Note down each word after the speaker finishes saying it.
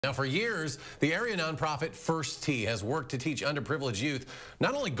Now, for years, the area nonprofit First Tee has worked to teach underprivileged youth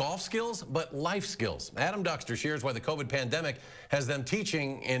not only golf skills, but life skills. Adam Duxter shares why the COVID pandemic has them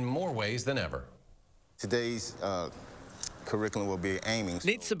teaching in more ways than ever. Today's curriculum will be aiming.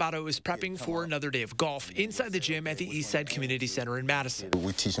 Nate Sabato is prepping for another day of golf inside the gym at the Eastside Community Center in Madison.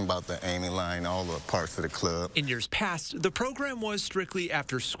 We teach them about the aiming line, all the parts of the club. In years past, the program was strictly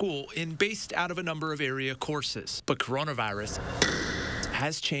after school and based out of a number of area courses. But coronavirus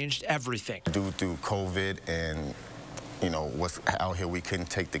has changed everything. Due to COVID and what's out here, we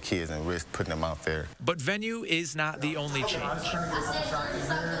couldn't take the kids and risk putting them out there. But venue is not the only change.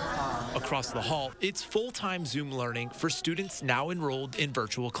 Across the hall, it's full-time Zoom learning for students now enrolled in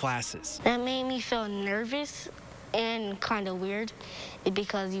virtual classes. That made me feel nervous and kind of weird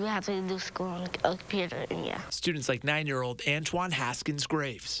because you have to do school on a computer, and yeah. Students like 9-year-old Antoine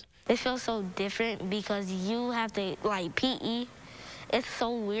Haskins-Graves. It feels so different because you have to, like, PE. It's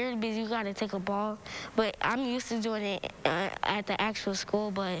so weird because you got to take a ball, but I'm used to doing it at the actual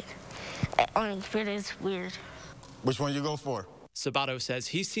school, but on a computer it's weird. Which one you go for? Sabato says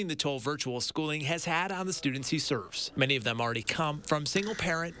he's seen the toll virtual schooling has had on the students he serves. Many of them already come from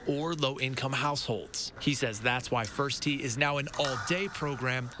single-parent or low-income households. He says that's why First Tee is now an all-day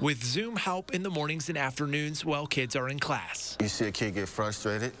program with Zoom help in the mornings and afternoons while kids are in class. You see a kid get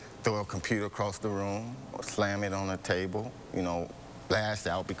frustrated, throw a computer across the room, or slam it on a table, blast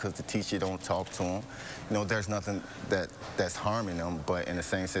out because the teacher don't talk to them. There's nothing that's harming them, but in the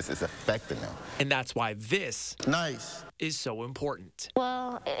same sense, it's affecting them. And that's why this is so important.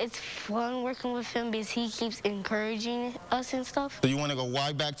 Well, it's fun working with him because he keeps encouraging us and stuff. So you want to go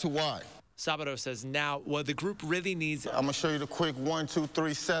why back to why? Sabato says now what the group really needs, I'm going to show you the quick 1, 2,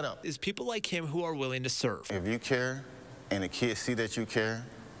 3 setup, is people like him who are willing to serve. If you care and the kids see that you care,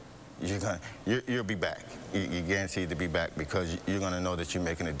 you'll be back. You're guaranteed to be back because you're going to know that you're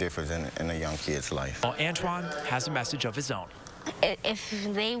making a difference in a young kid's life. Well, Antoine has a message of his own. If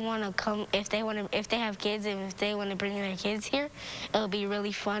they want to come, if they have kids, and if they want to bring their kids here, it'll be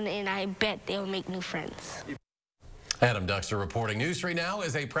really fun, and I bet they'll make new friends. Adam Duxter reporting. News 3 Now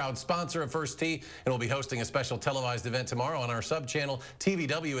is a proud sponsor of First Tee and will be hosting a special televised event tomorrow on our sub-channel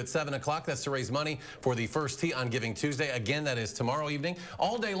TVW at 7 o'clock. That's to raise money for the First Tee on Giving Tuesday. Again, that is tomorrow evening.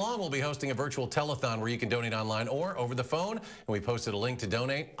 All day long, we'll be hosting a virtual telethon where you can donate online or over the phone. And we posted a link to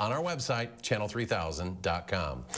donate on our website, channel3000.com.